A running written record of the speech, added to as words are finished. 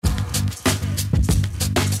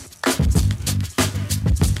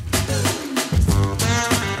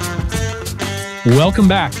Welcome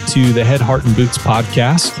back to the Head, Heart, and Boots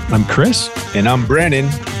podcast. I'm Chris. And I'm Brandon.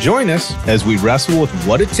 Join us as we wrestle with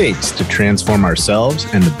what it takes to transform ourselves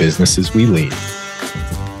and the businesses we lead.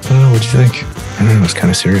 Oh, what'd you think? I don't know, it was kind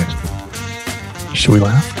of serious. Should we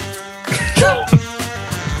laugh?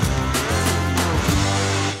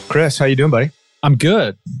 Chris, how you doing, buddy? I'm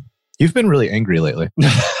good. You've been really angry lately. No,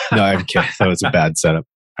 I'm kidding. That was a bad setup.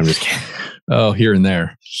 I'm just kidding. Oh, here and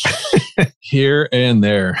there. Here and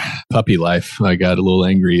there. Puppy life. I got a little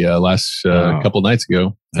angry last couple nights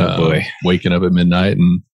ago. Oh, boy. Waking up at midnight,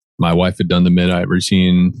 and my wife had done the midnight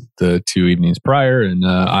routine the 2 evenings prior, and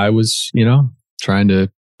I was, trying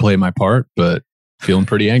to play my part, but feeling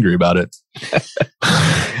pretty angry about it.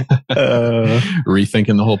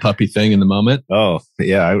 Rethinking the whole puppy thing in the moment. Oh,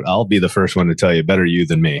 yeah. I'll be the first one to tell you, better you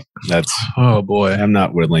than me. Oh, boy. I'm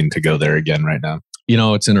not willing to go there again right now.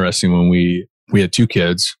 It's interesting when we had 2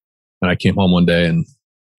 kids, and I came home one day and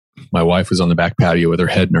my wife was on the back patio with her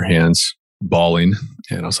head in her hands, bawling.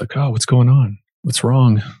 And I was like, oh, what's going on? What's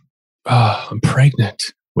wrong? Oh, I'm pregnant.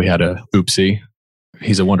 We had a oopsie.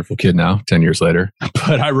 He's a wonderful kid now, 10 years later.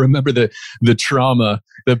 But I remember the trauma,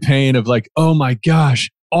 the pain of like, oh my gosh,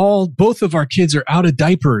 both of our kids are out of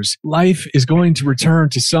diapers. Life is going to return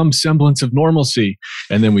to some semblance of normalcy.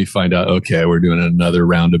 And then we find out, okay, we're doing another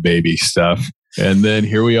round of baby stuff. And then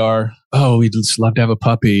here we are. Oh, we'd just love to have a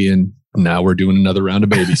puppy. And now we're doing another round of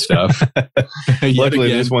baby stuff. Luckily,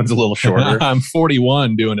 this one's a little shorter. I'm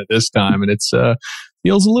 41 doing it this time, and it's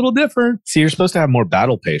feels a little different. See, you're supposed to have more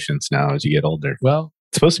battle patience now as you get older. Well,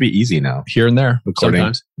 it's supposed to be easy now. Here and there,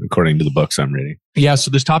 according to the books I'm reading. Yeah. So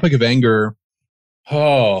this topic of anger.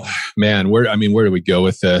 Oh man, where do we go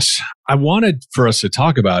with this? I wanted for us to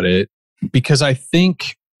talk about it because I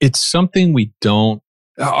think it's something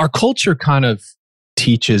our culture kind of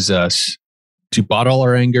teaches us to bottle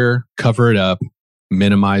our anger, cover it up,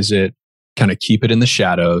 minimize it, kind of keep it in the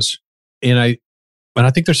shadows. And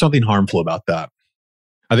I think there's something harmful about that.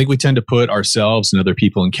 I think we tend to put ourselves and other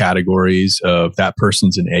people in categories of that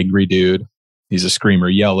person's an angry dude. He's a screamer,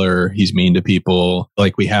 yeller. He's mean to people.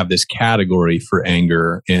 Like we have this category for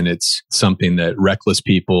anger, and it's something that reckless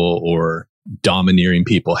people or domineering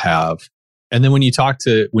people have. And then when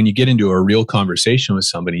you get into a real conversation with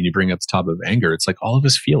somebody and you bring up the topic of anger, it's like all of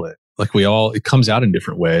us feel it. Like it comes out in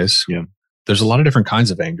different ways. Yeah. There's a lot of different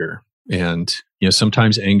kinds of anger. And,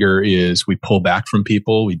 sometimes anger is we pull back from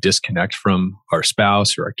people. We disconnect from our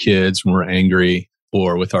spouse or our kids when we're angry,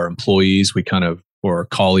 or with our employees, or our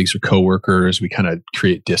colleagues or coworkers, we kind of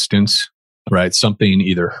create distance, right? Something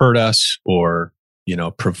either hurt us or,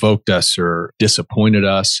 provoked us or disappointed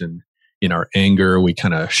us. And in our anger, we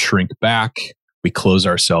kind of shrink back. We close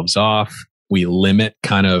ourselves off. We limit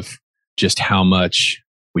kind of just how much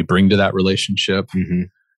we bring to that relationship. Mm-hmm.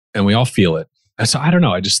 And we all feel it. So I don't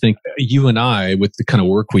know. I just think you and I, with the kind of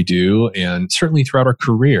work we do, and certainly throughout our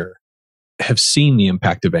career, have seen the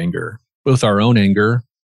impact of anger, both our own anger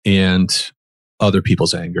and other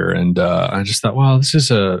people's anger. And I just thought, wow, this is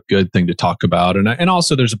a good thing to talk about. And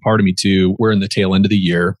also there's a part of me too, we're in the tail end of the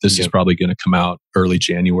year. This is probably going to come out early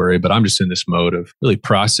January, but I'm just in this mode of really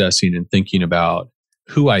processing and thinking about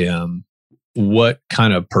who I am, what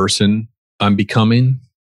kind of person I'm becoming.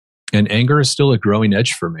 And anger is still a growing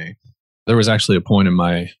edge for me. There was actually a point in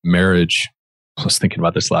my marriage, I was thinking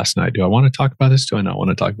about this last night. Do I want to talk about this? Do I not want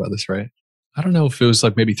to talk about this, right? I don't know if it was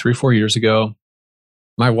like maybe 3 or 4 years ago.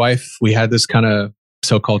 My wife, we had this kind of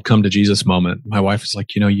so-called come to Jesus moment. My wife was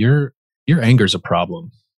like, your anger's a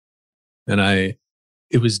problem. And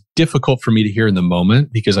it was difficult for me to hear in the moment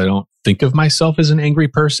because I don't think of myself as an angry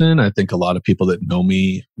person. I think a lot of people that know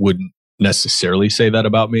me wouldn't necessarily say that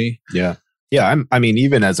about me. Yeah. Yeah.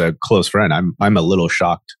 Even as a close friend, I'm a little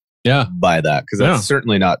shocked by that because that's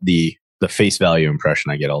certainly not the face value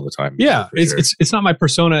impression I get all the time. Yeah. It's not my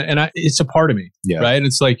persona, and it's a part of me. Yeah. Right. And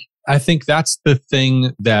it's like, I think that's the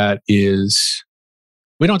thing that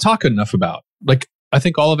we don't talk enough about. Like, I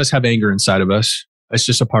think all of us have anger inside of us. It's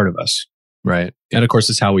just a part of us. Right. And of course,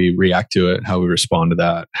 it's how we react to it, how we respond to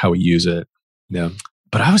that, how we use it. Yeah.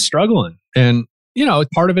 But I was struggling. And,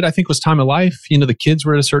 part of it, I think, was time of life. The kids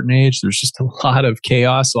were at a certain age. There's just a lot of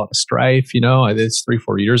chaos, a lot of strife. It's 3 or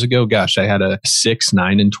 4 years ago. Gosh, I had a 6,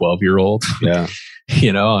 9, and 12-year-old. Yeah.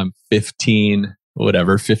 I'm 15,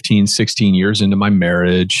 16 years into my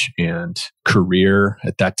marriage, and career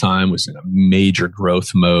at that time was in a major growth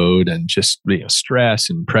mode, and just stress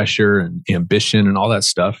and pressure and ambition and all that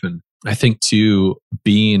stuff. And I think too,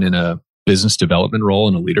 being in a business development role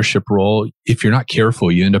and a leadership role, if you're not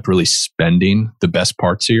careful, you end up really spending the best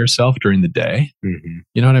parts of yourself during the day. Mm-hmm.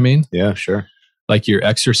 You know what I mean? Yeah, sure. Like you're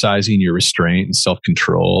exercising your restraint and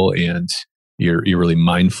self-control, and You're really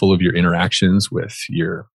mindful of your interactions with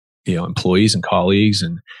your employees and colleagues.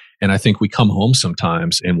 And I think we come home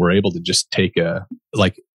sometimes and we're able to just take a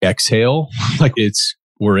exhale.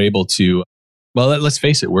 We're able to, well, let's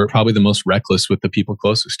face it, we're probably the most reckless with the people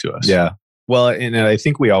closest to us. Yeah. Well, and I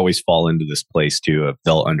think we always fall into this place too of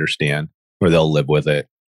they'll understand or they'll live with it.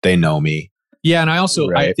 They know me. Yeah. And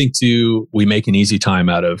I think too, we make an easy time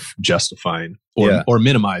out of justifying or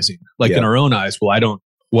minimizing. In our own eyes, well,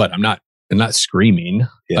 I'm not screaming.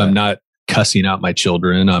 Yeah. I'm not cussing out my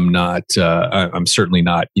children. I'm certainly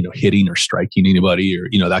not, hitting or striking anybody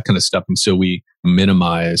or, that kind of stuff. And so we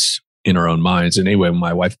minimize in our own minds. And anyway, when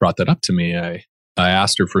my wife brought that up to me, I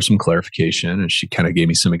asked her for some clarification and she kind of gave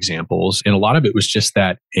me some examples. And a lot of it was just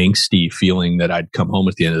that angsty feeling that I'd come home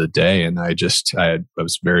at the end of the day. And I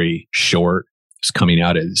was very short. It's coming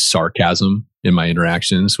out as sarcasm in my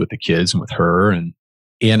interactions with the kids and with her. And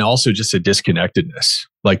also just a disconnectedness,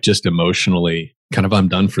 just emotionally kind of I'm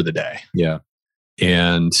done for the day. Yeah.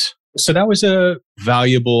 And so that was a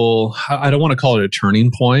valuable, I don't want to call it a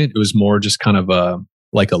turning point. It was more just kind of a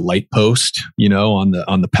light post, on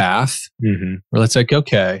the path where it's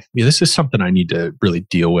okay, this is something I need to really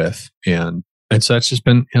deal with. And so that's just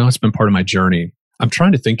been, it's been part of my journey. I'm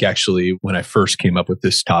trying to think actually, when I first came up with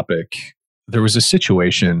this topic, there was a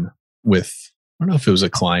situation with, I don't know if it was a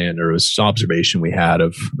client or it was an observation we had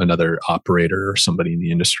of another operator or somebody in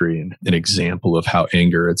the industry and an example of how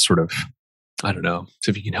anger, it's sort of, I don't know. So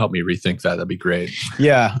if you can help me rethink that'd be great.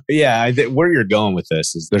 Yeah. Yeah. Where you're going with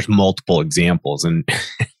this is there's multiple examples. And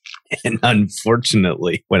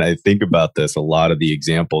unfortunately, when I think about this, a lot of the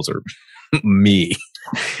examples are me.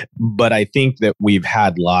 But I think that we've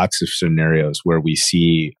had lots of scenarios where we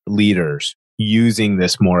see leaders using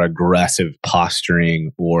this more aggressive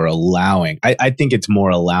posturing or allowing. I think it's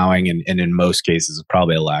more allowing, and in most cases,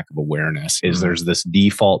 probably a lack of awareness, is there's this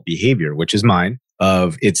default behavior, which is mine,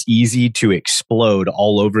 of it's easy to explode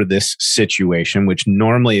all over this situation, which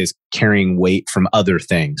normally is carrying weight from other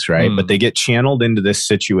things, right? But they get channeled into this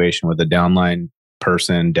situation with a downline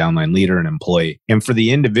person, downline leader, and employee. And for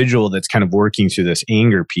the individual that's kind of working through this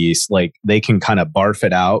anger piece, they can kind of barf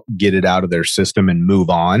it out, get it out of their system and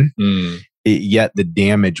move on. Yet the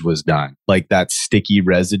damage was done. That sticky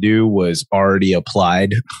residue was already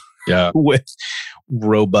applied with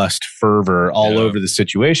robust fervor all over the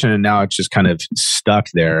situation. And now it's just kind of stuck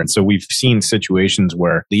there. And so we've seen situations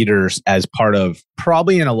where leaders, as part of,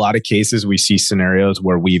 probably in a lot of cases, we see scenarios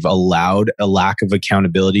where we've allowed a lack of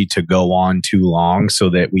accountability to go on too long so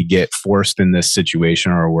that we get forced in this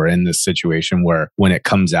situation, or we're in this situation where when it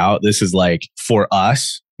comes out, this is for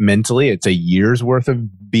us, mentally, it's a year's worth of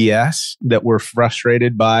BS that we're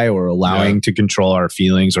frustrated by or allowing to control our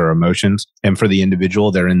feelings or emotions. And for the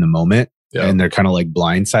individual, they're in the moment and they're kind of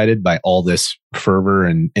blindsided by all this fervor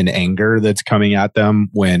and anger that's coming at them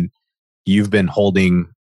when you've been holding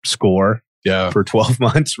score for 12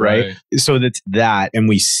 months, right? So that's that. And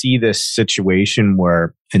we see this situation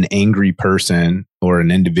where an angry person or an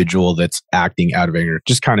individual that's acting out of anger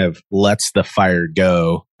just kind of lets the fire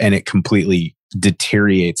go, and it completely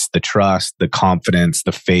deteriorates the trust, the confidence,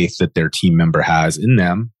 the faith that their team member has in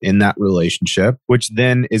them, in that relationship, which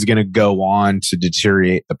then is going to go on to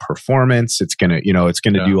deteriorate the performance. It's going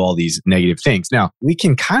to, do all these negative things. Now, we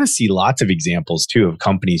can kind of see lots of examples too of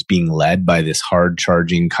companies being led by this hard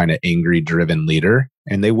charging, kind of angry driven leader,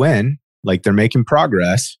 and they win, they're making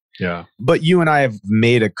progress. Yeah. But you and I have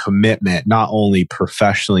made a commitment, not only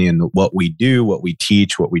professionally in what we do, what we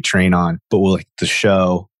teach, what we train on, but with the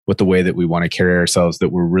show, with the way that we want to carry ourselves, that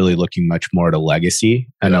we're really looking much more at a legacy,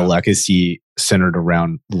 and a legacy centered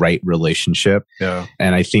around right relationship. Yeah.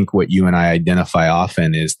 And I think what you and I identify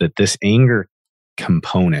often is that this anger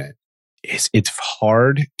component, it's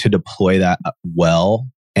hard to deploy that well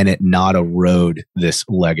and it not erode this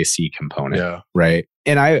legacy component. Right.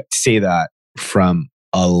 And I say that from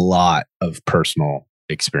a lot of personal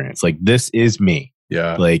experience. This is me.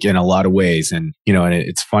 Yeah. In a lot of ways. And, and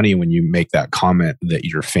it's funny when you make that comment that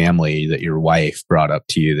your family, that your wife brought up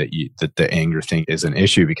to you, that the anger thing is an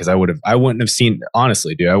issue, because I wouldn't have seen,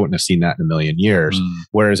 honestly, dude, I wouldn't have seen that in a million years.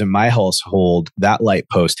 Whereas in my household, that light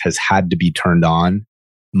post has had to be turned on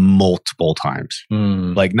multiple times.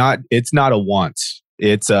 It's not a once,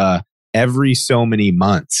 it's every so many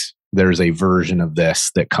months. There's a version of this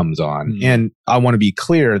that comes on. And I want to be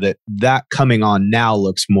clear that coming on now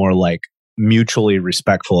looks more like mutually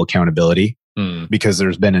respectful accountability, because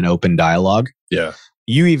there's been an open dialogue. Yeah.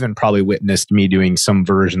 You even probably witnessed me doing some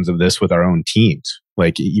versions of this with our own teams.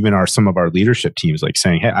 Even some of our leadership teams,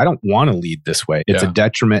 saying, hey, I don't want to lead this way. It's a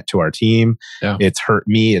detriment to our team. Yeah. It's hurt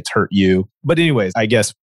me. It's hurt you. But anyways, I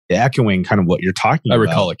guess echoing kind of what you're talking I about.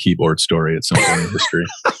 recall a keyboard story at some point in history.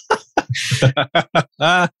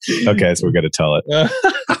 Okay, so we're going to tell it.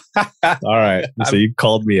 All right. So you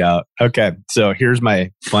called me out. Okay. So here's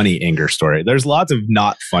my funny anger story. There's lots of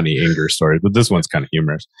not funny anger stories, but this one's kind of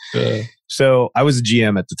humorous. So I was a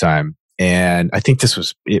GM at the time, and I think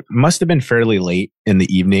it must have been fairly late in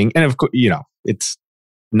the evening. And of course, it's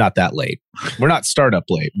not that late. We're not startup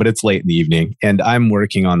late, but it's late in the evening. And I'm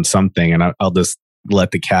working on something, and I'll just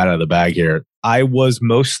let the cat out of the bag here. I was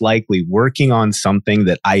most likely working on something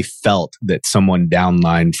that I felt that someone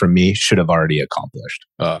downline from me should have already accomplished.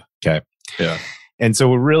 Okay. Yeah. And so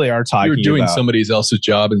we really are talking You're doing about, somebody else's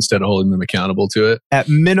job instead of holding them accountable to it. at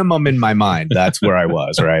minimum in my mind, that's where I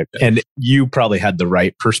was, right? And you probably had the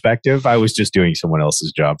right perspective. I was just doing someone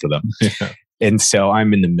else's job for them. Yeah. And so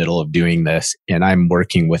I'm in the middle of doing this, and I'm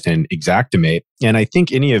working with an Xactimate. And I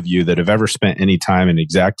think any of you that have ever spent any time in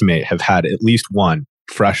Xactimate have had at least one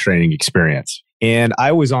frustrating experience. And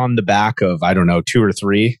I was on the back of, I don't know, 2 or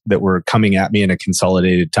 3 that were coming at me in a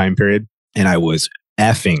consolidated time period. And I was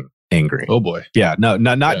effing angry. Oh boy. Yeah. No,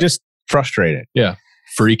 not just frustrated. Yeah.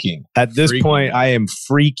 Freaking. At this point, I am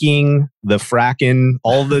freaking the fracking,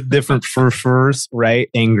 all the different furs, right?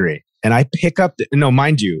 Angry. And I pick up,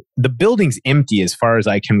 mind you, the building's empty as far as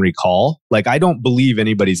I can recall. Like, I don't believe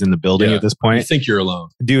anybody's in the building at this point. You think you're alone.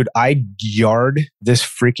 Dude, I yard this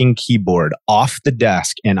freaking keyboard off the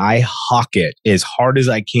desk and I hawk it as hard as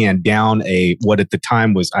I can down what at the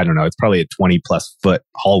time was, I don't know, it's probably a 20 plus foot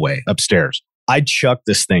hallway upstairs. I chuck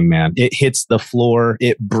this thing, man. It hits the floor.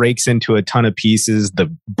 It breaks into a ton of pieces.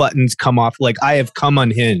 The buttons come off. Like, I have come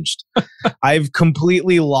unhinged. I've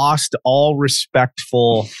completely lost all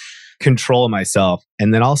respectful control of myself.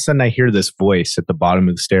 And then all of a sudden I hear this voice at the bottom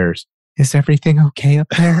of the stairs. Is everything okay up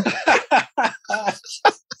there?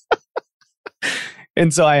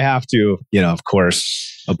 And so I have to, of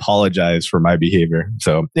course, apologize for my behavior.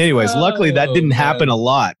 So anyways, luckily that didn't happen a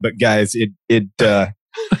lot, but guys, it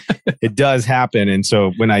does happen. And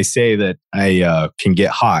so when I say that I can get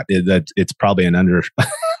hot, it's probably an under.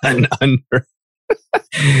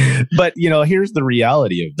 But here's the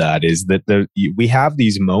reality of that is that we have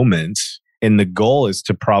these moments, and the goal is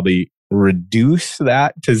to probably reduce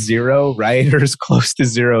that to 0, right? Or as close to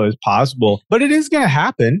 0 as possible. But it is going to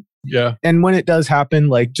happen. Yeah. And when it does happen,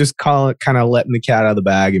 like, just call it kind of letting the cat out of the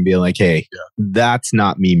bag and being like, hey, that's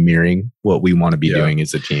not me mirroring what we want to be doing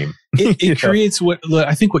as a team. It creates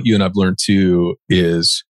I think what you and I've learned too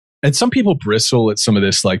is, and some people bristle at some of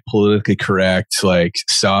this like politically correct, like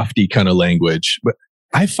softy kind of language, but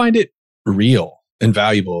I find it real and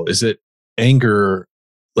valuable. Is it anger,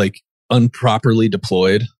 like improperly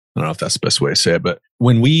deployed? I don't know if that's the best way to say it, but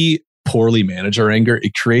when we poorly manage our anger,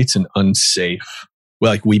 it creates an unsafe,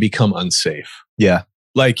 we become unsafe. Yeah.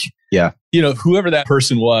 Whoever that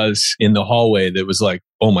person was in the hallway that was like,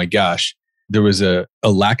 oh my gosh, there was a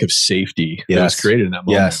lack of safety that was created in that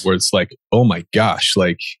moment where it's like, oh my gosh,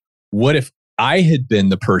 like, what if I had been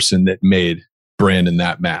the person that made Brandon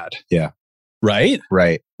that mad? Yeah. Right?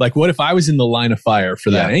 Right. Like, what if I was in the line of fire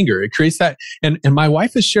for that anger? It creates that. And my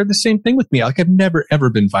wife has shared the same thing with me. Like, I've never, ever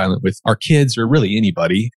been violent with our kids or really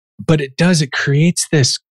anybody, but it creates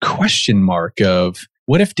this question mark of,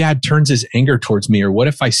 what if dad turns his anger towards me? Or what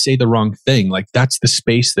if I say the wrong thing? Like, that's the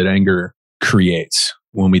space that anger creates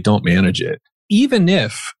when we don't manage it. Even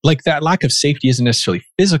if like that lack of safety isn't necessarily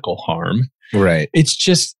physical harm. Right. It's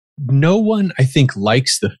just, no one, I think,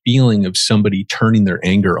 likes the feeling of somebody turning their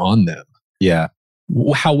anger on them. Yeah.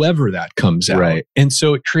 However that comes out. Right. And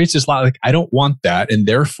so it creates this lot, like, I don't want that. And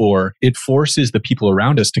therefore, it forces the people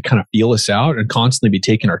around us to kind of feel us out and constantly be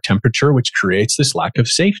taking our temperature, which creates this lack of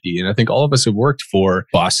safety. And I think all of us have worked for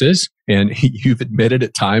bosses, and you've admitted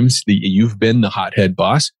at times that you've been the hothead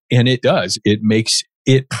boss. And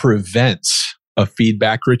it prevents a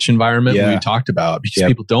feedback-rich environment we talked about, because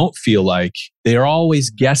people don't feel like they're always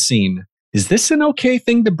guessing, is this an okay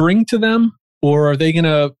thing to bring to them? Or are they going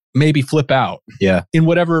to maybe flip out? Yeah. In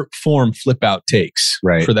whatever form flip out takes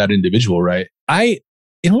for that individual, right?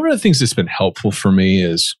 One of the things that's been helpful for me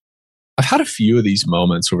is I've had a few of these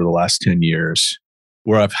moments over the last 10 years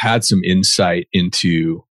where I've had some insight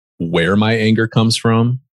into where my anger comes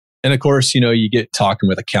from. And of course, you get talking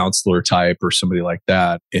with a counselor type or somebody like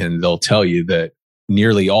that, and they'll tell you that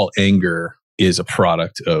nearly all anger is a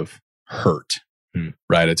product of hurt,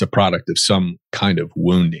 right? It's a product of some kind of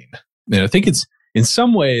wounding. And I think it's, in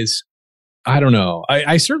some ways, I don't know.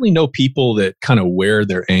 I certainly know people that kind of wear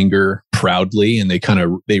their anger proudly, and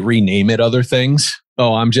they rename it other things.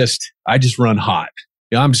 Oh, I just run hot.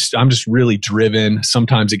 I'm just really driven.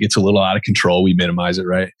 Sometimes it gets a little out of control. We minimize it,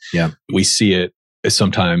 right? Yeah. We see it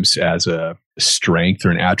sometimes as a strength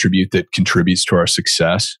or an attribute that contributes to our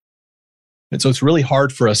success. And so it's really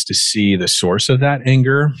hard for us to see the source of that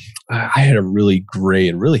anger. I had a really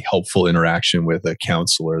great, really helpful interaction with a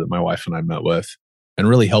counselor that my wife and I met with, and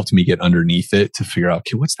really helped me get underneath it to figure out,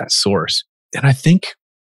 okay, what's that source? And I think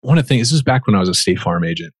one of the things, this is back when I was a State Farm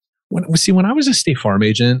agent. When I was a State Farm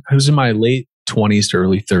agent, I was in my late 20s to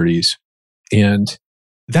early 30s. And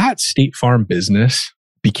that State Farm business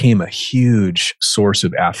became a huge source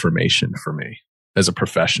of affirmation for me as a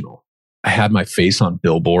professional. I had my face on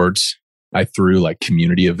billboards. I threw like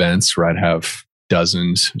community events where I'd have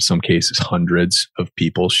dozens, in some cases hundreds of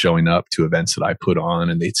people showing up to events that I put on,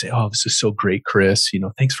 and they'd say, "Oh, this is so great, Chris.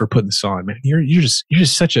 Thanks for putting this on, man. You're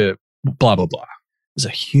just such a blah blah blah." It was a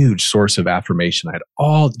huge source of affirmation. I had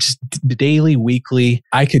all just daily, weekly.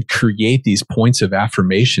 I could create these points of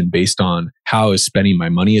affirmation based on how I was spending my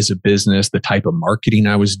money as a business, the type of marketing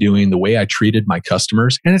I was doing, the way I treated my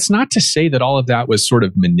customers. And it's not to say that all of that was sort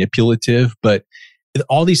of manipulative, but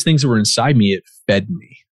all these things that were inside me, it fed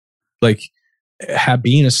me. Like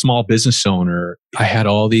being a small business owner, I had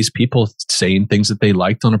all these people saying things that they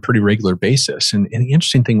liked on a pretty regular basis. And the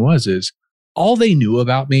interesting thing is all they knew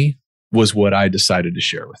about me was what I decided to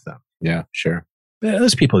share with them. Yeah, sure.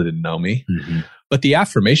 Those people didn't know me, but the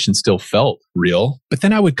affirmation still felt real. But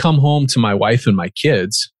then I would come home to my wife and my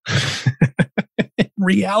kids.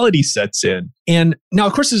 Reality sets in. And now,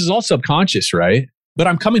 of course, this is all subconscious, right? But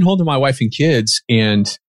I'm coming home to my wife and kids,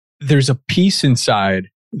 and there's a piece inside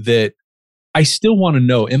that I still want to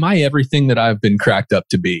know, am I everything that I've been cracked up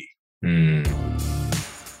to be?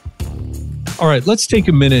 All right, let's take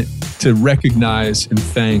a minute to recognize and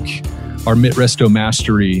thank our MitResto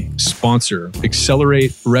Mastery sponsor,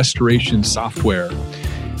 Accelerate Restoration Software.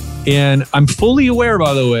 And I'm fully aware,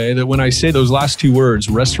 by the way, that when I say those last two words,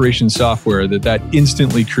 restoration software, that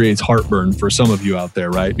instantly creates heartburn for some of you out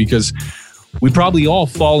there, right? Because we probably all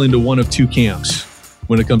fall into one of two camps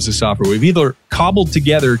when it comes to software. We've either cobbled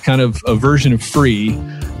together kind of a version of free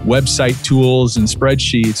website tools and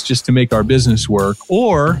spreadsheets just to make our business work,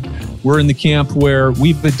 or we're in the camp where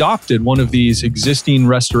we've adopted one of these existing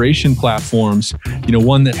restoration platforms,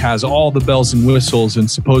 one that has all the bells and whistles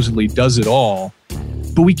and supposedly does it all,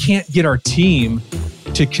 but we can't get our team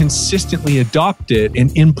to consistently adopt it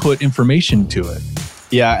and input information to it.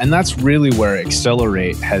 Yeah, and that's really where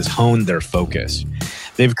Accelerate has honed their focus.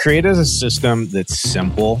 They've created a system that's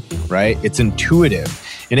simple, right? It's intuitive,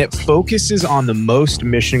 and it focuses on the most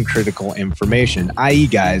mission-critical information, i.e.,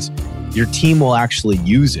 guys, your team will actually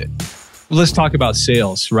use it. Well, let's talk about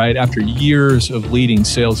sales, right? After years of leading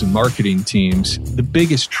sales and marketing teams, the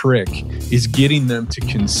biggest trick is getting them to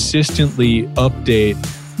consistently update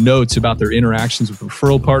notes about their interactions with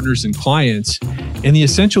referral partners and clients. And the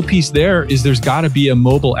essential piece there is there's got to be a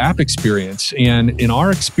mobile app experience. And in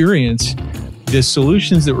our experience, the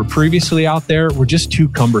solutions that were previously out there were just too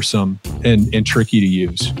cumbersome and tricky to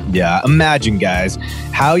use. Yeah, imagine, guys,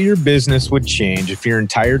 how your business would change if your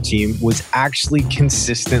entire team was actually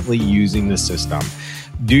consistently using the system.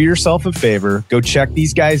 Do yourself a favor, go check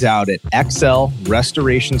these guys out at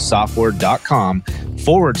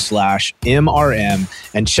excelrestorationsoftware.com/MRM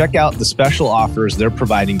and check out the special offers they're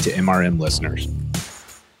providing to MRM listeners.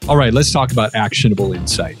 All right, let's talk about actionable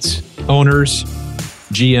insights. Owners,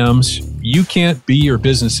 GMs, you can't be your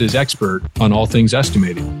business's expert on all things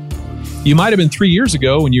estimating. You might have been 3 years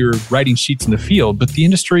ago when you were writing sheets in the field, but the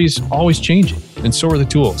industry is always changing, and so are the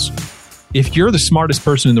tools. If you're the smartest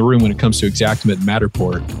person in the room when it comes to Xactimate and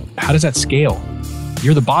Matterport, how does that scale?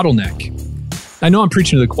 You're the bottleneck. I know I'm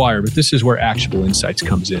preaching to the choir, but this is where Actionable Insights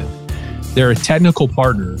comes in. They're a technical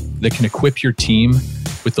partner that can equip your team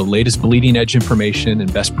with the latest bleeding edge information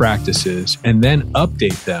and best practices, and then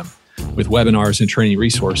update them with webinars and training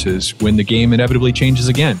resources when the game inevitably changes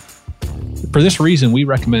again. For this reason, we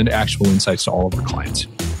recommend Actionable Insights to all of our clients.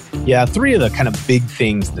 Yeah, three of the kind of big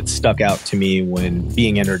things that stuck out to me when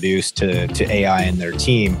being introduced to AI and their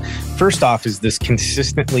team. First off is this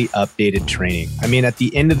consistently updated training. I mean, at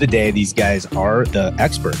the end of the day, these guys are the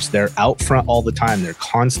experts. They're out front all the time. They're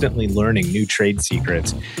constantly learning new trade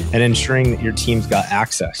secrets and ensuring that your team's got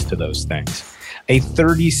access to those things. A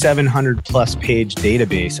 3,700 plus page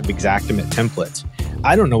database of Xactimate templates.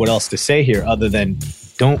 I don't know what else to say here other than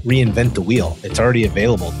don't reinvent the wheel. It's already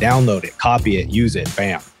available. Download it, copy it, use it,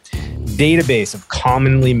 bam. Database of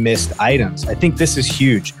commonly missed items. I think this is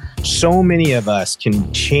huge. So many of us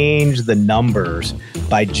can change the numbers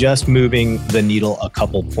by just moving the needle a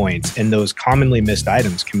couple points, and those commonly missed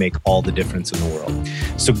items can make all the difference in the world.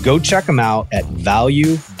 So go check them out at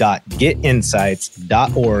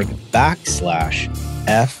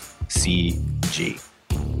value.getinsights.org/FCG.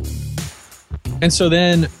 And so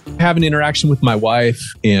then have an interaction with my wife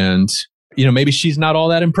and, maybe she's not all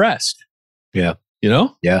that impressed. Yeah.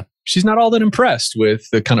 Yeah. She's not all that impressed with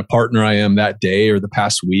the kind of partner I am that day or the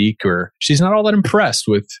past week, or she's not all that impressed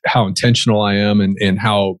with how intentional I am and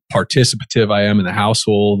how participative I am in the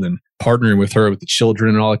household and partnering with her with the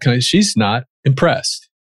children and all that kind of, she's not impressed.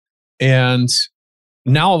 And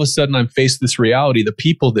now all of a sudden I'm faced with this reality. The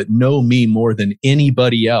people that know me more than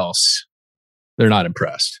anybody else, they're not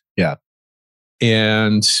impressed. Yeah.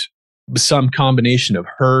 And some combination of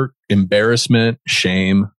hurt, embarrassment,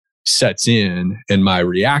 shame sets in, and my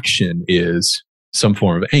reaction is some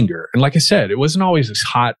form of anger. And like I said, it wasn't always this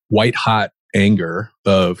white hot anger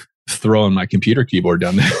of throwing my computer keyboard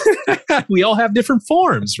down there. We all have different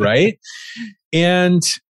forms, right? And,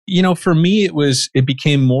 for me, it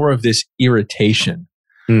became more of this irritation,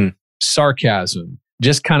 sarcasm,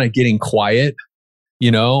 just kind of getting quiet,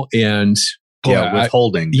 and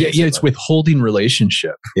withholding. It's withholding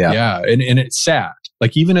relationship. Yeah. And it's sad.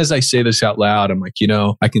 Like, even as I say this out loud, I'm like,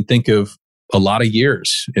 I can think of a lot of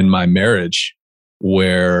years in my marriage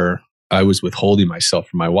where I was withholding myself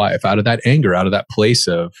from my wife out of that anger, out of that place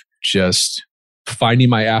of just finding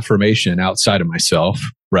my affirmation outside of myself.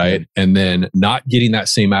 Right. And then not getting that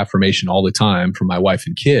same affirmation all the time from my wife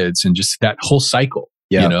and kids, and just that whole cycle,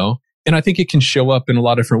 And I think it can show up in a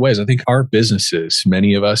lot of different ways. I think our businesses,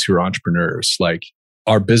 many of us who are entrepreneurs, like,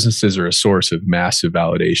 our businesses are a source of massive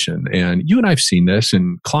validation. And you and I have seen this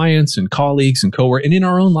in clients and colleagues and coworkers and in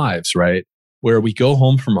our own lives, right? Where we go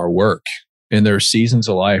home from our work and there are seasons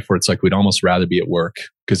of life where it's like we'd almost rather be at work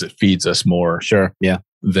because it feeds us more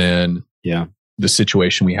than the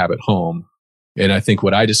situation we have at home. And I think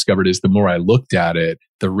what I discovered is the more I looked at it,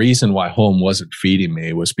 the reason why home wasn't feeding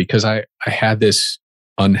me was because I had this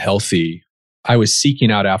I was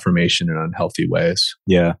seeking out affirmation in unhealthy ways.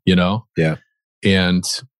 Yeah. Yeah. And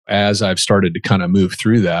as I've started to kind of move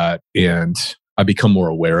through that and I become more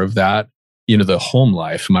aware of that, the home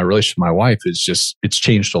life, my relationship with my wife it's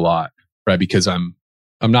changed a lot, right? Because I'm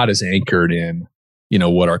not as anchored in,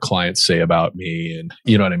 what our clients say about me, and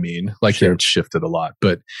you know what I mean? Like, it's shifted a lot,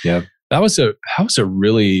 but that was a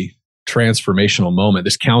really transformational moment.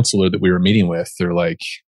 This counselor that we were meeting with, they're like,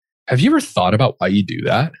 have you ever thought about why you do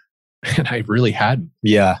that? And I really hadn't.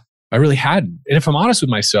 Yeah. I really hadn't. And if I'm honest with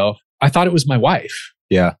myself, I thought it was my wife.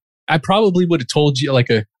 Yeah. I probably would have told you,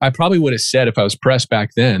 I probably would have said if I was pressed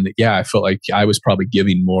back then that, I felt like I was probably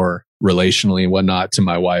giving more relationally and whatnot to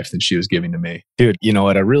my wife than she was giving to me. Dude, you know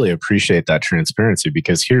what? I really appreciate that transparency,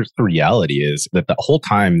 because here's the reality is that the whole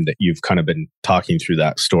time that you've kind of been talking through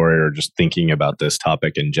that story or just thinking about this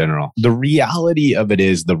topic in general, the reality of it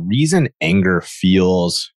is the reason anger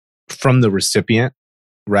feels from the recipient,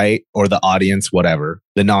 right? Or the audience, whatever,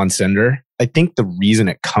 the non-sender, I think the reason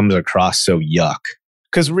it comes across so yuck,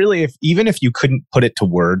 because really, even if you couldn't put it to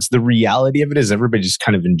words, the reality of it is everybody just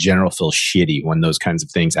kind of in general feels shitty when those kinds of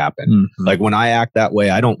things happen. Mm-hmm. Like, when I act that way,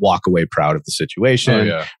 I don't walk away proud of the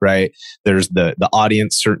situation, right? There's the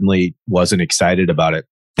audience certainly wasn't excited about it.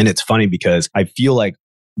 And it's funny because I feel like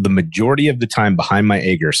the majority of the time behind my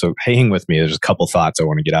anger, so hang with me, there's a couple thoughts I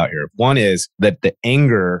want to get out here. One is that the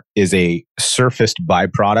anger is a surfaced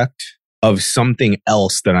byproduct of something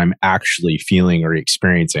else that I'm actually feeling or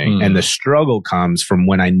experiencing. And the struggle comes from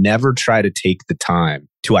when I never try to take the time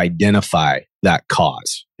to identify that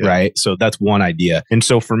cause, right? So that's one idea. And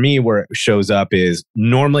so for me, where it shows up is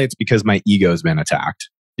normally it's because my ego's been attacked.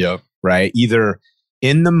 Right? Either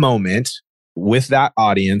in the moment with that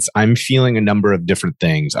audience, I'm feeling a number of different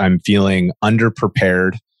things. I'm feeling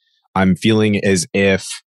underprepared. I'm feeling as if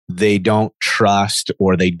they don't trust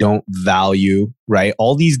or they don't value, right?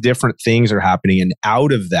 All these different things are happening. And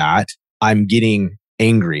out of that, I'm getting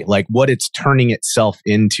angry. Like, what it's turning itself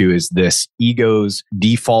into is this ego's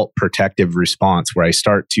default protective response where I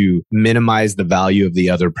start to minimize the value of the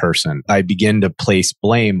other person. I begin to place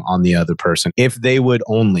blame on the other person. If they would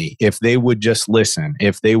just listen,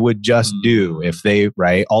 if they would just do,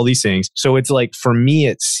 right? All these things. So it's like, for me,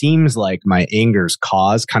 it seems like my anger's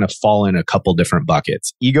cause kind of fall in a couple different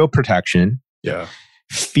buckets. Ego protection.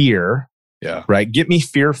 Fear. Right? Get me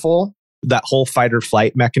fearful. That whole fight or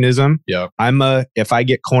flight mechanism. If I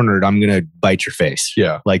get cornered, I'm going to bite your face.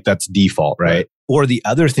 Like, that's default, right? Or the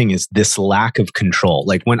other thing is this lack of control.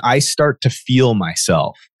 Like, when I start to feel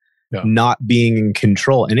myself not being in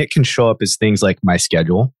control, and it can show up as things like my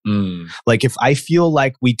schedule. Like, if I feel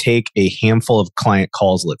like we take a handful of client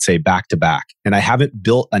calls, let's say back to back, and I haven't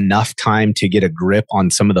built enough time to get a grip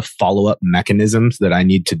on some of the follow-up mechanisms that I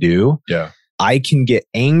need to do, I can get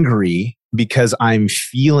angry because I'm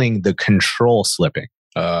feeling the control slipping,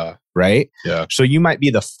 right? So you might be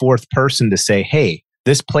the fourth person to say, hey,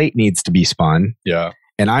 This plate needs to be spun. Yeah.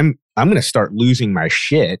 And I'm going to start losing my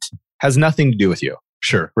shit. Has nothing to do with you.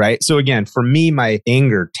 Sure. Right. So again, for me, my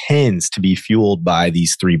anger tends to be fueled by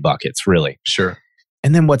these 3 buckets, really. Sure.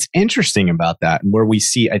 And then what's interesting about that, and where we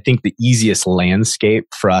see, I think, the easiest landscape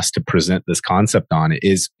for us to present this concept on it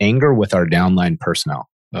is anger with our downline personnel.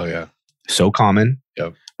 Oh, yeah. So common.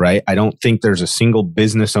 Yep. Right. I don't think there's a single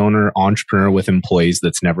business owner, entrepreneur with employees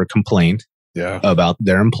that's never complained about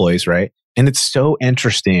their employees. Right. And it's so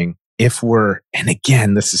interesting and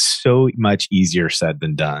again, this is so much easier said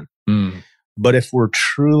than done. But if we're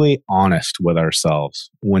truly honest with ourselves,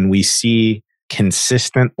 when we see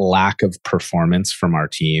consistent lack of performance from our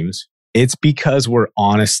teams, it's because we're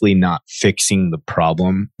honestly not fixing the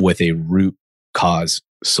problem with a root cause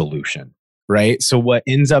solution, right? So what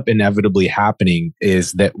ends up inevitably happening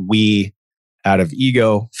is that we, out of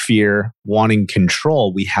ego, fear, wanting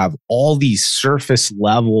control, we have all these surface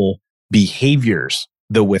level behaviors,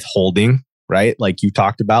 the withholding, right? Like you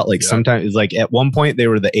talked about, like sometimes it's like at one point they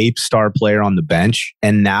were the ape star player on the bench,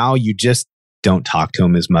 and now you just don't talk to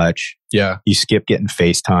them as much. Yeah. You skip getting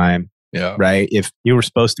FaceTime. Yeah. Right. If you were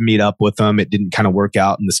supposed to meet up with them, it didn't kind of work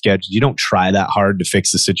out in the schedule. You don't try that hard to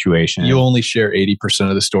fix the situation. You only share 80%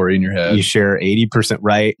 of the story in your head. You share 80%,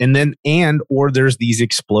 right? And then, or there's these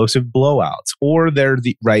explosive blowouts, or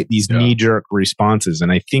these knee-jerk responses.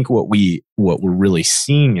 And I think what we're really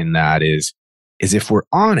seeing in that is if we're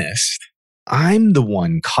honest, I'm the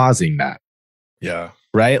one causing that. Yeah.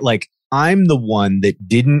 Right? Like I'm the one that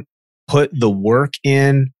didn't put the work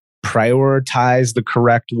in, prioritize the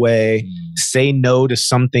correct way, say no to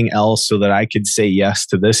something else so that I could say yes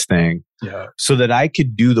to this thing, so that I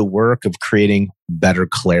could do the work of creating better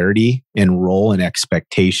clarity and role and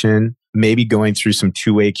expectation, maybe going through some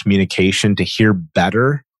two-way communication to hear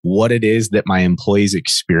better what it is that my employee's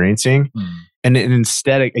experiencing. And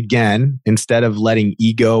instead of letting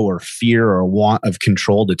ego or fear or want of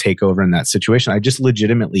control to take over in that situation, I just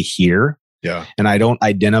legitimately hear. Yeah. And I don't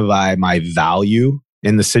identify my value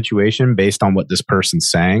in the situation based on what this person's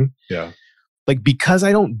saying. Yeah. Like, because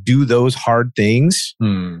I don't do those hard things,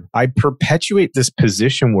 I perpetuate this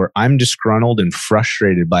position where I'm disgruntled and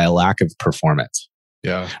frustrated by a lack of performance.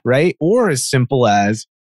 Yeah. Right? Or as simple as,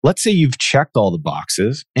 let's say you've checked all the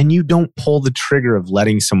boxes and you don't pull the trigger of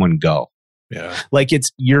letting someone go. Yeah. Like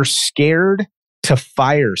you're scared to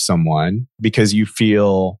fire someone because you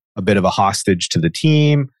feel a bit of a hostage to the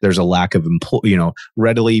team. There's a lack of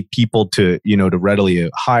readily people to readily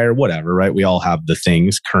hire, whatever, right? We all have the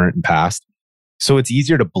things, current and past. So it's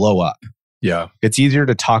easier to blow up. Yeah. It's easier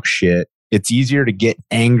to talk shit. It's easier to get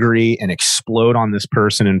angry and explode on this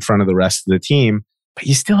person in front of the rest of the team, but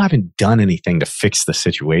you still haven't done anything to fix the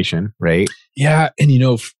situation, right? Yeah.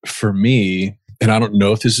 And for me, and I don't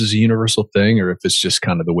know if this is a universal thing or if it's just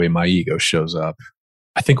kind of the way my ego shows up.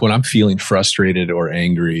 I think when I'm feeling frustrated or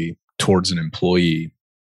angry towards an employee,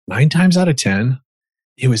 9 times out of 10,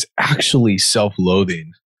 it was actually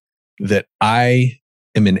self-loathing that I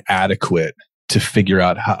am inadequate to figure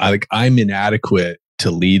out how, I'm inadequate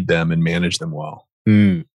to lead them and manage them well.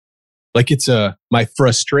 Like it's my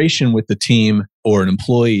frustration with the team or an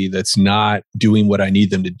employee that's not doing what I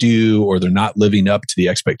need them to do, or they're not living up to the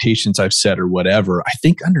expectations I've set or whatever. I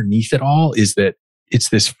think underneath it all is that it's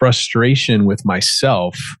this frustration with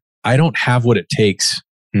myself. I don't have what it takes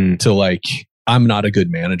to I'm not a good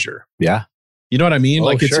manager. Yeah. You know what I mean?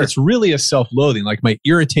 It's really a self-loathing, like my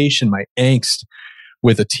irritation, my angst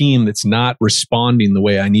with a team that's not responding the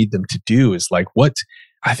way I need them to do is like, what?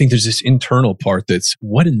 I think there's this internal part that's,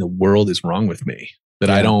 what in the world is wrong with me that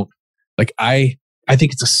I don't, I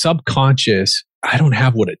think it's a subconscious, I don't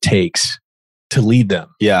have what it takes to lead them.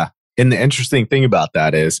 Yeah. And the interesting thing about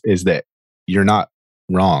that is that you're not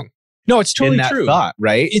wrong. No, it's totally true. Thought,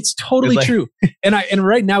 right? It's totally true. And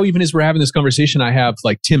right now, even as we're having this conversation, I have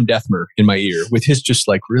Tim Dethmer in my ear with his just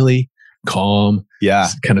really calm,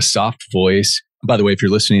 kind of soft voice. By the way, if you're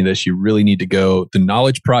listening to this, you really need to go. The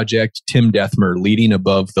Knowledge Project, Tim Dethmer, Leading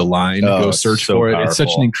Above the Line. Go search for it. Powerful. It's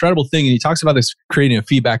such an incredible thing. And he talks about this creating a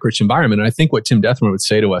feedback-rich environment. And I think what Tim Dethmer would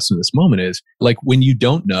say to us in this moment is, when you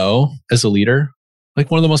don't know as a leader,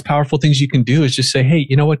 one of the most powerful things you can do is just say, hey,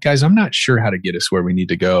 you know what, guys, I'm not sure how to get us where we need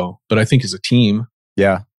to go. But I think as a team,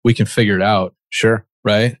 we can figure it out. Sure.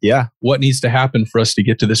 Right? Yeah. What needs to happen for us to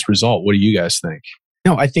get to this result? What do you guys think?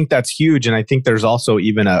 No, I think that's huge. And I think there's also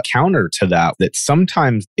even a counter to that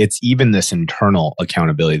sometimes it's even this internal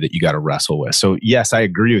accountability that you got to wrestle with. So yes, I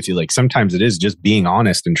agree with you. Sometimes it is just being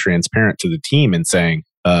honest and transparent to the team and saying,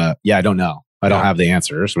 I don't know. I don't have the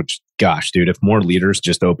answers, which, gosh, dude, if more leaders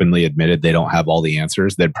just openly admitted they don't have all the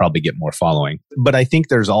answers, they'd probably get more following. But I think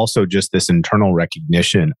there's also just this internal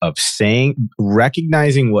recognition of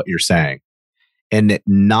recognizing what you're saying and it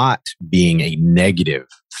not being a negative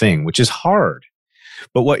thing, which is hard.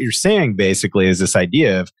 But what you're saying basically is this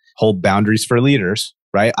idea of hold boundaries for leaders,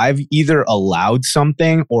 right? I've either allowed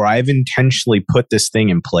something or I've intentionally put this thing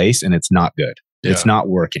in place and it's not good. Yeah. It's not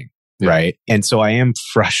working. Yeah. Right. And so I am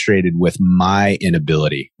frustrated with my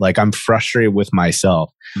inability. Like I'm frustrated with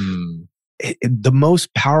myself. The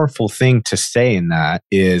most powerful thing to say in that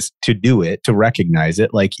is to do it, to recognize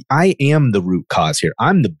it. Like I am the root cause here.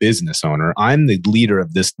 I'm the business owner. I'm the leader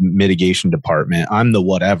of this mitigation department. I'm the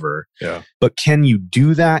whatever. Yeah. But can you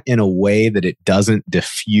do that in a way that it doesn't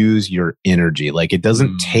diffuse your energy? Like it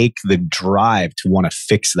doesn't take the drive to want to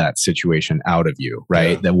fix that situation out of you,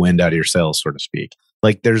 right? Yeah. The wind out of your sails, so to speak.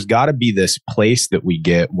 Like there's got to be this place that we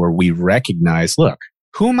get where we recognize, look,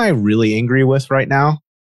 who am I really angry with right now?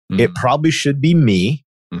 It probably should be me.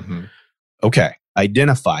 Okay,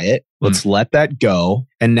 identify it. Let's let that go.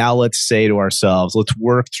 And now let's say to ourselves, let's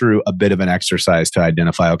work through a bit of an exercise to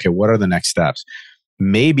identify, okay, what are the next steps?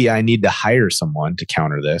 Maybe I need to hire someone to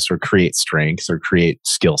counter this or create strengths or create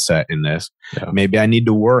skill set in this. Yeah. Maybe I need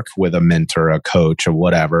to work with a mentor, a coach or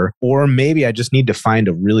whatever. Or maybe I just need to find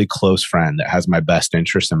a really close friend that has my best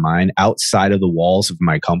interest in mind outside of the walls of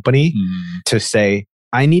my company to say,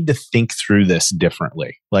 I need to think through this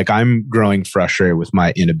differently. Like I'm growing frustrated with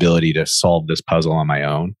my inability to solve this puzzle on my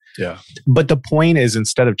own. Yeah. But the point is,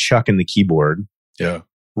 instead of chucking the keyboard,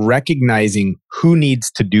 recognizing who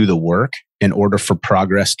needs to do the work in order for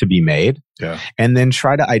progress to be made. Yeah. And then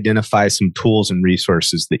try to identify some tools and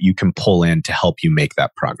resources that you can pull in to help you make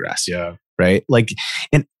that progress. Yeah. Right. Like,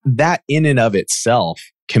 and that in and of itself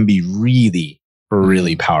can be really,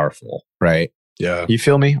 really powerful. Right. Yeah. You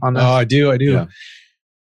feel me on that? Oh, I do.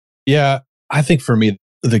 Yeah, I think for me,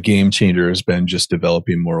 the game changer has been just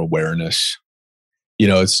developing more awareness. You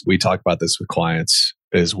know, we talk about this with clients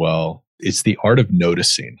as well. It's the art of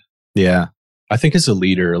noticing. Yeah. I think as a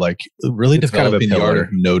leader, like really developing the art of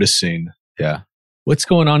noticing. Yeah. What's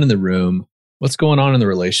going on in the room? What's going on in the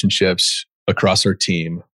relationships across our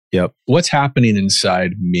team? Yep. What's happening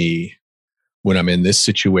inside me when I'm in this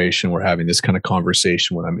situation? We're having this kind of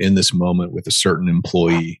conversation when I'm in this moment with a certain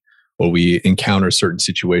employee. Or we encounter a certain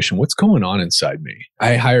situation, what's going on inside me?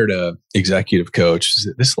 I hired a executive coach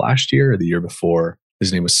this last year or the year before.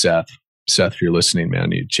 His name was Seth. Seth, if you're listening,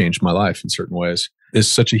 man, you changed my life in certain ways. It's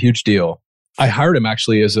such a huge deal. I hired him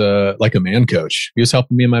actually as a man coach. He was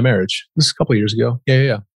helping me in my marriage. This is a couple of years ago.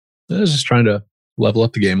 Yeah. I was just trying to level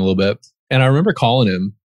up the game a little bit. And I remember calling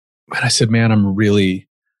him and I said, man, I'm really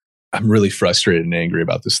frustrated and angry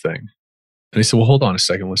about this thing. And he said, well, hold on a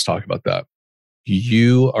second. Let's talk about that.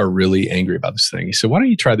 You are really angry about this thing. He said, why don't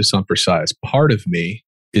you try this on for size? Part of me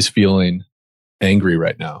is feeling angry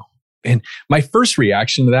right now. And my first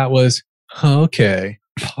reaction to that was, okay,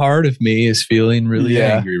 part of me is feeling really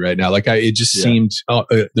angry right now. Like it just seemed,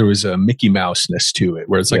 there was a Mickey Mouse-ness to it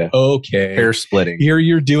where it's like, okay, hair splitting. Here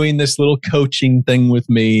you're doing this little coaching thing with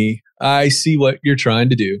me. I see what you're trying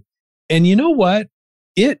to do. And you know what?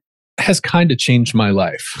 It has kind of changed my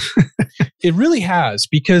life. It really has,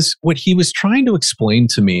 because what he was trying to explain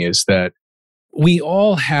to me is that we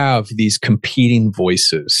all have these competing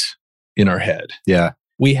voices in our head. Yeah.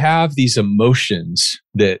 We have these emotions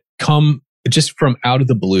that come just from out of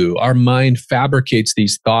the blue. Our mind fabricates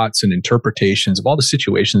these thoughts and interpretations of all the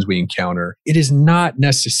situations we encounter. It is not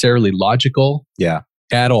necessarily logical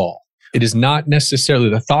at all. It is not necessarily,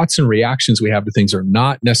 the thoughts and reactions we have to things are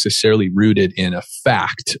not necessarily rooted in a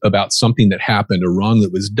fact about something that happened, a wrong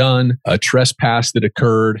that was done, a trespass that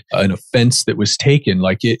occurred, an offense that was taken.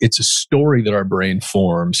 Like it's a story that our brain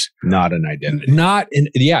forms. Not an identity.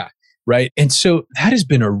 Right. And so that has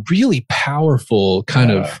been a really powerful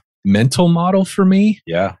kind of mental model for me.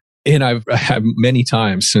 Yeah. And I've many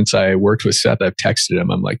times since I worked with Seth, I've texted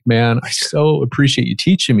him. I'm like, man, I so appreciate you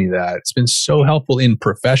teaching me that. It's been so helpful in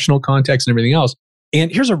professional context and everything else.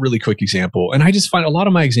 And here's a really quick example. And I just find a lot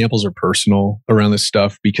of my examples are personal around this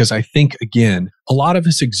stuff because I think, again, a lot of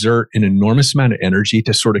us exert an enormous amount of energy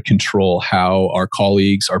to sort of control how our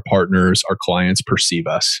colleagues, our partners, our clients perceive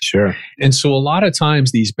us. Sure. And so a lot of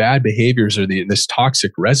times these bad behaviors or this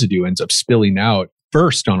toxic residue ends up spilling out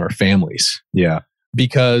first on our families. Yeah.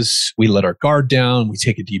 Because we let our guard down, we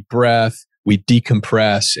take a deep breath, we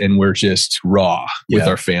decompress, and we're just raw with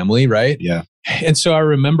our family, right? Yeah. And so I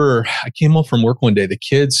remember I came home from work one day, the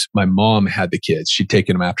kids, my mom had the kids. She'd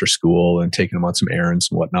taken them after school and taken them on some errands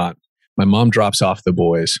and whatnot. My mom drops off the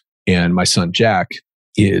boys and my son Jack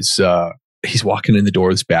is he's walking in the door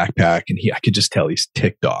with his backpack, and I could just tell he's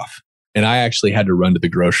ticked off. And I actually had to run to the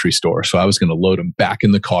grocery store. So I was going to load him back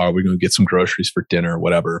in the car. We're going to get some groceries for dinner or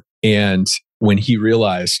whatever. And when he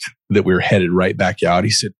realized that we were headed right back out, he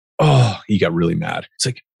said, oh, he got really mad. It's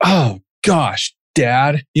like, oh gosh,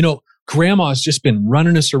 Dad, Grandma's just been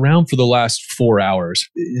running us around for the last 4 hours.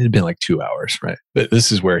 It had been like 2 hours, right? But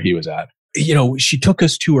this is where he was at. She took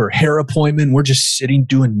us to her hair appointment. We're just sitting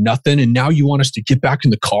doing nothing. And now you want us to get back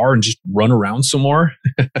in the car and just run around some more?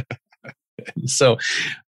 So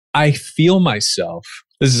I feel myself.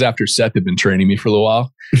 This is after Seth had been training me for a little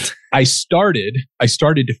while. I started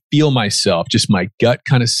to feel myself, just my gut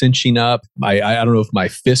kind of cinching up. I don't know if my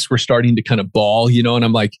fists were starting to kind of ball, and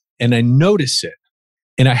I'm like, and I notice it.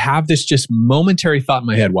 And I have this just momentary thought in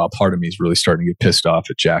my head, wow, part of me is really starting to get pissed off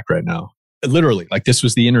at Jack right now. Literally, like this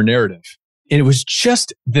was the inner narrative. And it was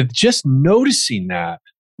just noticing that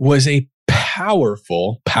was a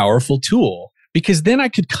powerful tool. Because then I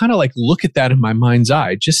could kind of like look at that in my mind's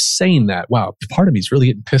eye, just saying that, wow, part of me is really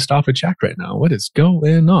getting pissed off at Jack right now. What is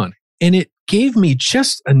going on? And it gave me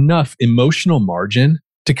just enough emotional margin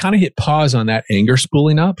to kind of hit pause on that anger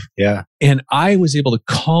spooling up. Yeah. And I was able to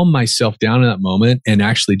calm myself down in that moment and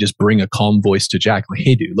actually just bring a calm voice to Jack. Like,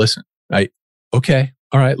 hey, dude, listen, okay.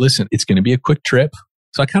 All right, listen, it's going to be a quick trip.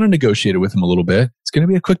 So I kind of negotiated with him a little bit. It's going to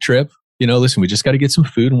be a quick trip. Listen, we just got to get some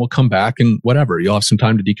food and we'll come back and whatever. You'll have some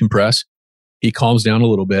time to decompress. He calms down a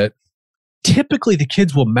little bit. Typically, the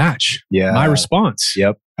kids will match my response.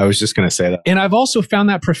 Yep. I was just going to say that. And I've also found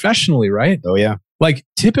that professionally, right? Oh, yeah. Like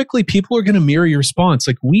typically people are going to mirror your response.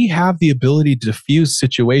 Like we have the ability to diffuse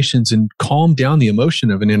situations and calm down the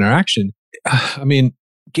emotion of an interaction. I mean,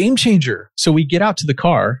 game changer. So we get out to the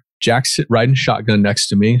car. Jack's riding shotgun next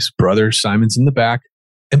to me. His brother Simon's in the back.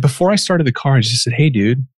 And before I started the car, I just said, hey,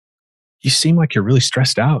 dude, you seem like you're really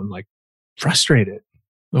stressed out and like frustrated.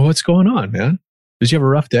 Well, what's going on, man? Did you have a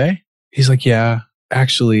rough day? He's like, yeah,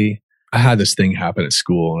 actually, I had this thing happen at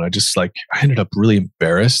school and I ended up really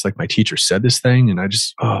embarrassed. Like my teacher said this thing and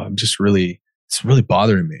it's really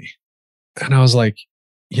bothering me. And I was like,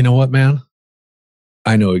 you know what, man?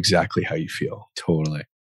 I know exactly how you feel. Totally.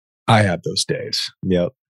 I have those days.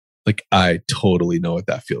 Yep. Like I totally know what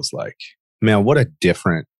that feels like. Man, what a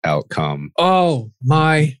different outcome. Oh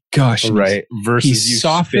my gosh. Right. Versus you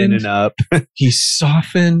spinning up. He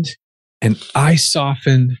softened and I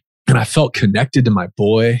softened and I felt connected to my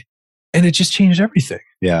boy and it just changed everything.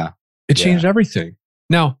 Yeah. It changed everything.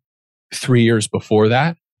 Now, 3 years before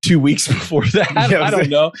that, 2 weeks before that, I don't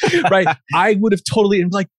know, right? I would have totally been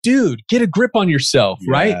like, dude, get a grip on yourself,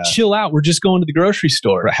 right? Chill out. We're just going to the grocery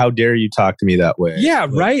store. How dare you talk to me that way? Yeah,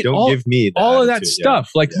 like, right. Don't give me all of that stuff.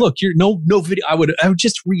 Like, look, you're no video. I would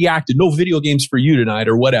just reacted. No video games for you tonight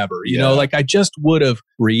or whatever. You know, like I just would have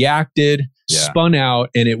reacted, spun out,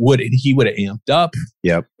 and he would have amped up.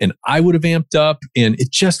 Yep. And I would have amped up, and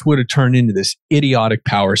it just would have turned into this idiotic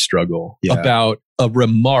power struggle about a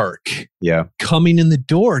remark coming in the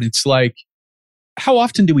door. And it's like, how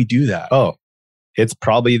often do we do that? Oh, it's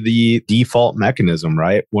probably the default mechanism,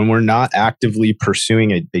 right? When we're not actively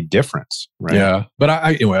pursuing a difference, right? Yeah. But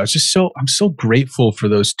I'm so grateful for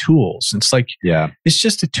those tools. It's like, it's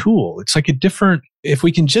just a tool. It's like if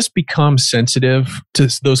we can just become sensitive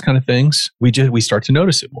to those kind of things, we start to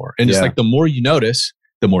notice it more. And it's like the more you notice,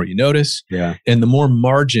 and the more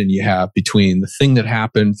margin you have between the thing that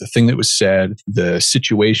happened, the thing that was said, the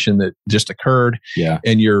situation that just occurred,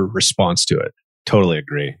 and your response to it. Totally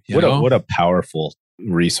agree. What a powerful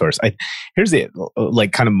resource. Here's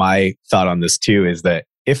kind of my thought on this too, is that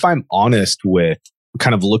if I'm honest with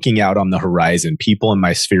kind of looking out on the horizon, people in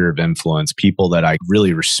my sphere of influence, people that I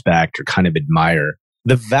really respect or kind of admire,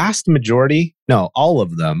 the vast majority, all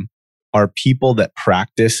of them are people that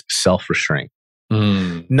practice self-restraint.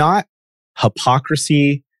 Not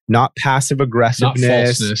hypocrisy, not passive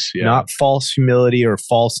aggressiveness, not false humility or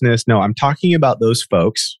falseness. No, I'm talking about those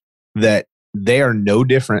folks that they are no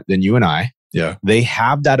different than you and I. Yeah. They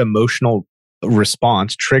have that emotional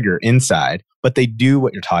response trigger inside, but they do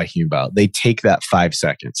what you're talking about. They take that 5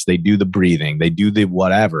 seconds. They do the breathing. They do the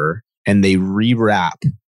whatever, and they rewrap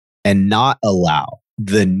and not allow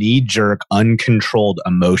the knee-jerk, uncontrolled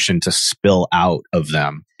emotion to spill out of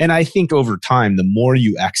them. And I think over time, the more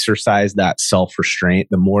you exercise that self-restraint,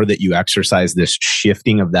 the more that you exercise this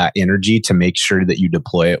shifting of that energy to make sure that you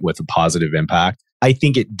deploy it with a positive impact, I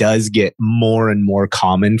think it does get more and more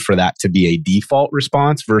common for that to be a default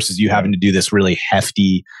response versus you having to do this really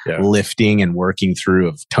hefty lifting and working through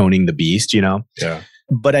of toning the beast, you know? Yeah.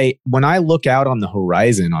 But when I look out on the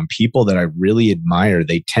horizon on people that I really admire,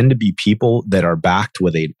 they tend to be people that are backed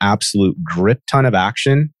with an absolute grip ton of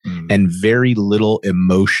action and very little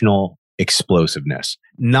emotional explosiveness.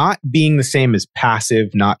 Not being the same as passive,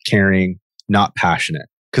 not caring, not passionate.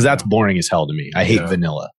 Because that's boring as hell to me. I hate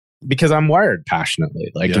vanilla because I'm wired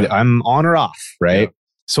passionately. Like I'm on or off, right? Yeah.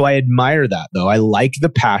 So I admire that though. I like the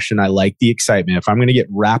passion. I like the excitement. If I'm going to get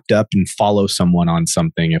wrapped up and follow someone on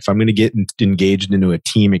something, if I'm going to get engaged into a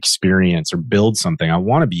team experience or build something, I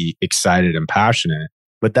want to be excited and passionate.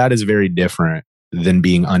 But that is very different than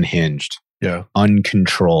being unhinged,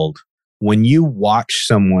 uncontrolled. When you watch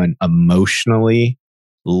someone emotionally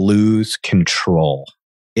lose control,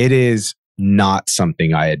 it is not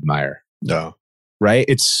something I admire. No. Right?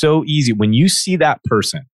 It's so easy. When you see that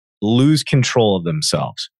person lose control of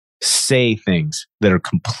themselves, say things that are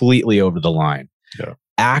completely over the line,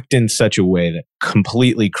 act in such a way that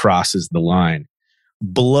completely crosses the line,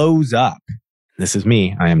 blows up. This is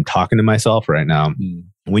me. I am talking to myself right now.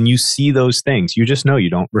 When you see those things, you just know you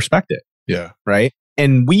don't respect it. Yeah. Right?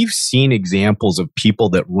 And we've seen examples of people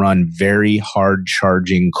that run very hard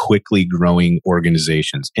charging, quickly growing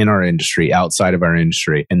organizations in our industry, outside of our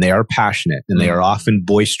industry. And they are passionate and they are often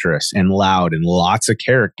boisterous and loud and lots of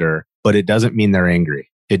character, but it doesn't mean they're angry.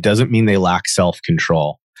 It doesn't mean they lack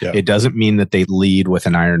self-control. Yeah. It doesn't mean that they lead with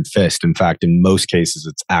an iron fist. In fact, in most cases,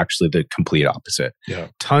 it's actually the complete opposite. Yeah.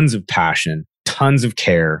 Tons of passion, tons of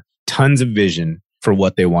care, tons of vision for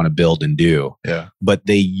what they want to build and do. Yeah. But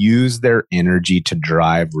they use their energy to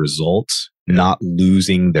drive results, not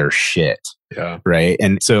losing their shit. Yeah. Right.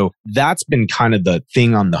 And so that's been kind of the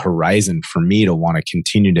thing on the horizon for me to want to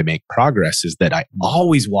continue to make progress, is that I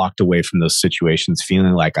always walked away from those situations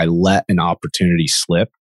feeling like I let an opportunity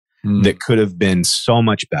slip that could have been so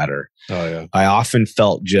much better. Oh, yeah. I often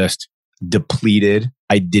felt just depleted.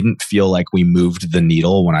 I didn't feel like we moved the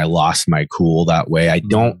needle when I lost my cool that way. I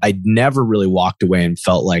never really walked away and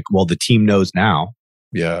felt like, well, the team knows now.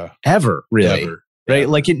 Yeah. Ever, really. Never. Right? Yeah.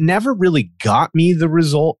 Like it never really got me the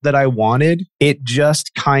result that I wanted. It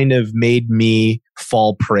just kind of made me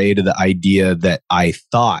fall prey to the idea that I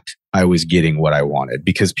thought I was getting what I wanted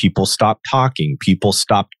because people stopped talking, people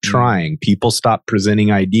stopped trying, people stopped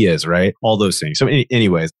presenting ideas, right? All those things. So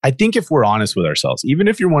anyways, I think if we're honest with ourselves, even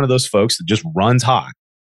if you're one of those folks that just runs hot,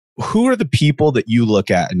 who are the people that you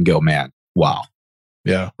look at and go, man, wow.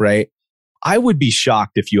 Yeah. Right? I would be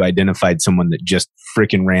shocked if you identified someone that just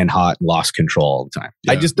freaking ran hot and lost control all the time.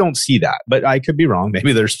 Yeah. I just don't see that, but I could be wrong.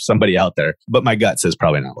 Maybe there's somebody out there, but my gut says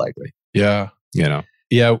probably not likely. Yeah. You know?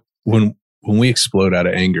 Yeah. When we explode out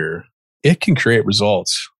of anger, it can create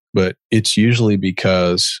results, but it's usually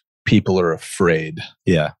because people are afraid.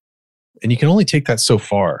 Yeah. And you can only take that so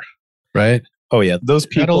far, right? Oh yeah. Those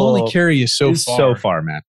people that'll only carry you so far. So far,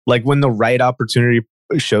 man. Like when the right opportunity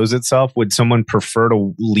shows itself, would someone prefer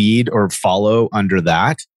to lead or follow under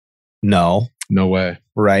that? No. No way.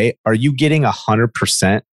 Right? Are you getting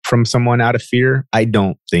 100% from someone out of fear? I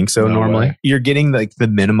don't think so normally. Way. You're getting like the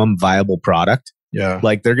minimum viable product. Yeah.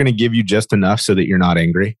 Like they're going to give you just enough so that you're not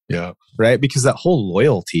angry. Yeah. Right? Because that whole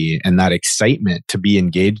loyalty and that excitement to be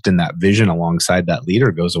engaged in that vision alongside that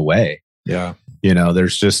leader goes away. Yeah. You know,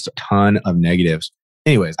 there's just a ton of negatives.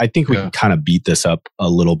 Anyways, I think we can kind of beat this up a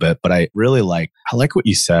little bit, but I like what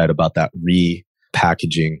you said about that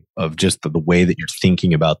repackaging of just the way that you're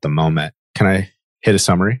thinking about the moment. Can I hit a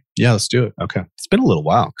summary? Yeah, let's do it. Okay. It's been a little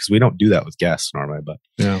while because we don't do that with guests normally, but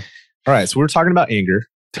yeah. All right. So we're talking about anger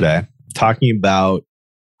today, talking about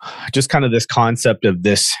just kind of this concept of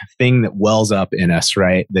this thing that wells up in us,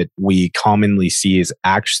 right? That we commonly see is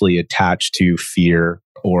actually attached to fear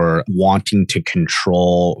or wanting to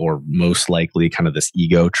control, or most likely kind of this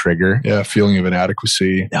ego trigger. Yeah, feeling of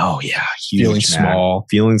inadequacy. Oh yeah, huge,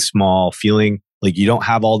 feeling small, feeling like you don't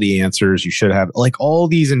have all the answers. You should have, like all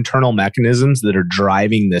these internal mechanisms that are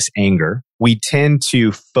driving this anger. We tend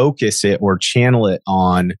to focus it or channel it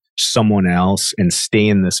on someone else and stay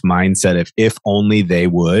in this mindset of if only they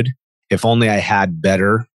would, if only I had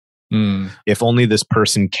better. If only this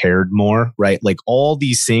person cared more, right? Like all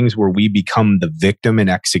these things where we become the victim in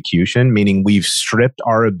execution, meaning we've stripped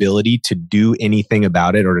our ability to do anything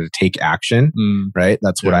about it or to take action, right?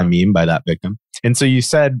 That's what I mean by that victim. And so you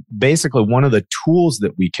said basically one of the tools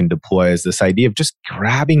that we can deploy is this idea of just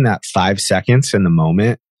grabbing that 5 seconds in the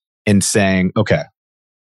moment and saying, okay,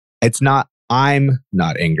 I'm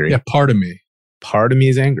not angry. Yeah, part of me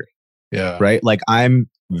is angry. Yeah. Right? Like I'm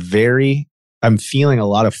feeling a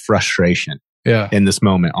lot of frustration in this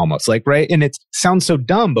moment almost like, right? And it sounds so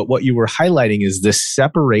dumb, but what you were highlighting is this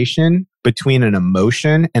separation between an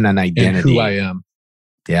emotion and an identity. And who I am.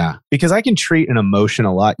 Yeah. Because I can treat an emotion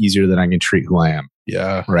a lot easier than I can treat who I am.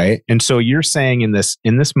 Yeah. Right. And so you're saying in this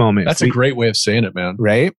moment. That's a great way of saying it, man.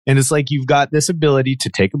 Right. And it's like you've got this ability to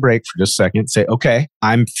take a break for just a second, say, okay,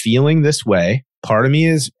 I'm feeling this way. part of me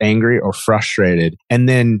is angry or frustrated, and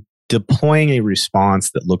then deploying a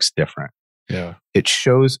response that looks different. Yeah. It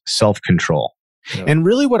shows self-control. Yeah. And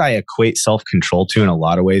really what I equate self-control to in a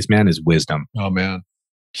lot of ways, man, is wisdom. Oh, man.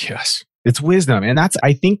 Yes. It's wisdom. And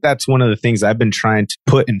I think that's one of the things I've been trying to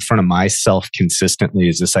put in front of myself consistently,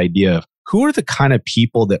 is this idea of who are the kind of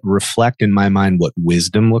people that reflect in my mind what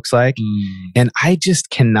wisdom looks like. And I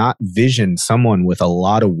just cannot vision someone with a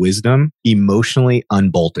lot of wisdom emotionally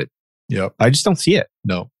unbolted. Yep. I just don't see it.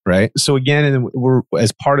 No. Right. So again, we're,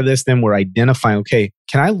 as part of this, then we're identifying, okay,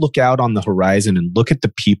 can I look out on the horizon and look at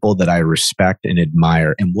the people that I respect and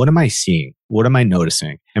admire? And what am I seeing? What am I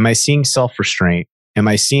noticing? Am I seeing self-restraint? Am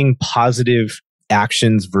I seeing positive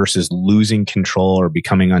actions versus losing control or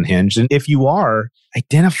becoming unhinged? And if you are,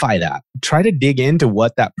 identify that. Try to dig into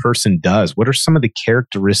what that person does. What are some of the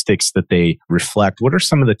characteristics that they reflect? What are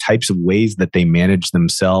some of the types of ways that they manage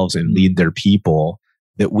themselves and lead their people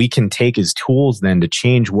that we can take as tools then to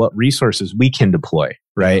change what resources we can deploy,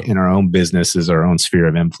 right? In our own businesses, our own sphere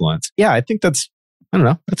of influence. Yeah, I think that's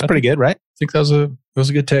pretty good, right? I think that was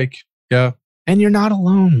a good take. Yeah. And you're not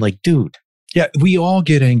alone. Like, dude. Yeah, we all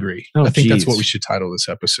get angry. Oh, I think that's what we should title this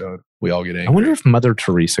episode. We all get angry. I wonder if Mother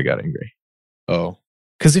Teresa got angry. Oh.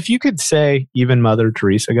 Because if you could say even Mother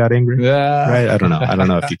Teresa got angry, right? I don't know. I don't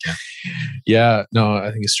know if you can. Yeah, no,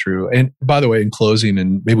 I think it's true. And by the way, in closing,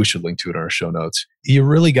 and maybe we should link to it in our show notes, you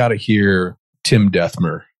really got to hear Tim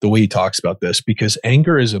Dethmer, the way he talks about this, because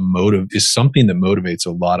anger is something that motivates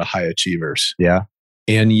a lot of high achievers. Yeah.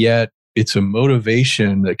 And yet it's a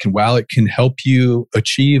motivation that while it can help you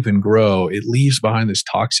achieve and grow, it leaves behind this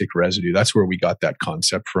toxic residue. That's where we got that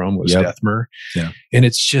concept from, was Dethmer. Yeah. And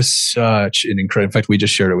it's just such an incredible, in fact, we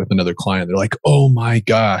just shared it with another client. They're like, oh my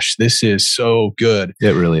gosh, this is so good.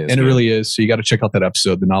 It really is. And it really is. So you got to check out that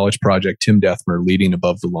episode, The Knowledge Project, Tim Dethmer, Leading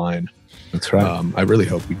Above the Line. That's right. I really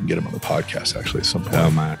hope we can get him on the podcast actually at some point.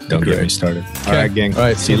 Oh my, don't get me started. Okay. All right, gang. All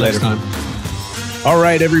right. See you later. Next time. All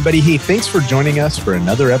right, everybody. Hey, thanks for joining us for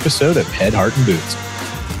another episode of Head, Heart, and Boots.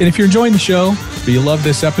 And if you're enjoying the show, or you love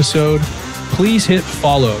this episode, please hit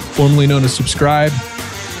follow, formerly known as subscribe,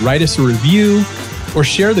 write us a review, or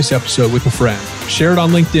share this episode with a friend. Share it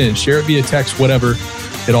on LinkedIn, share it via text, whatever.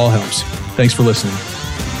 It all helps. Thanks for listening.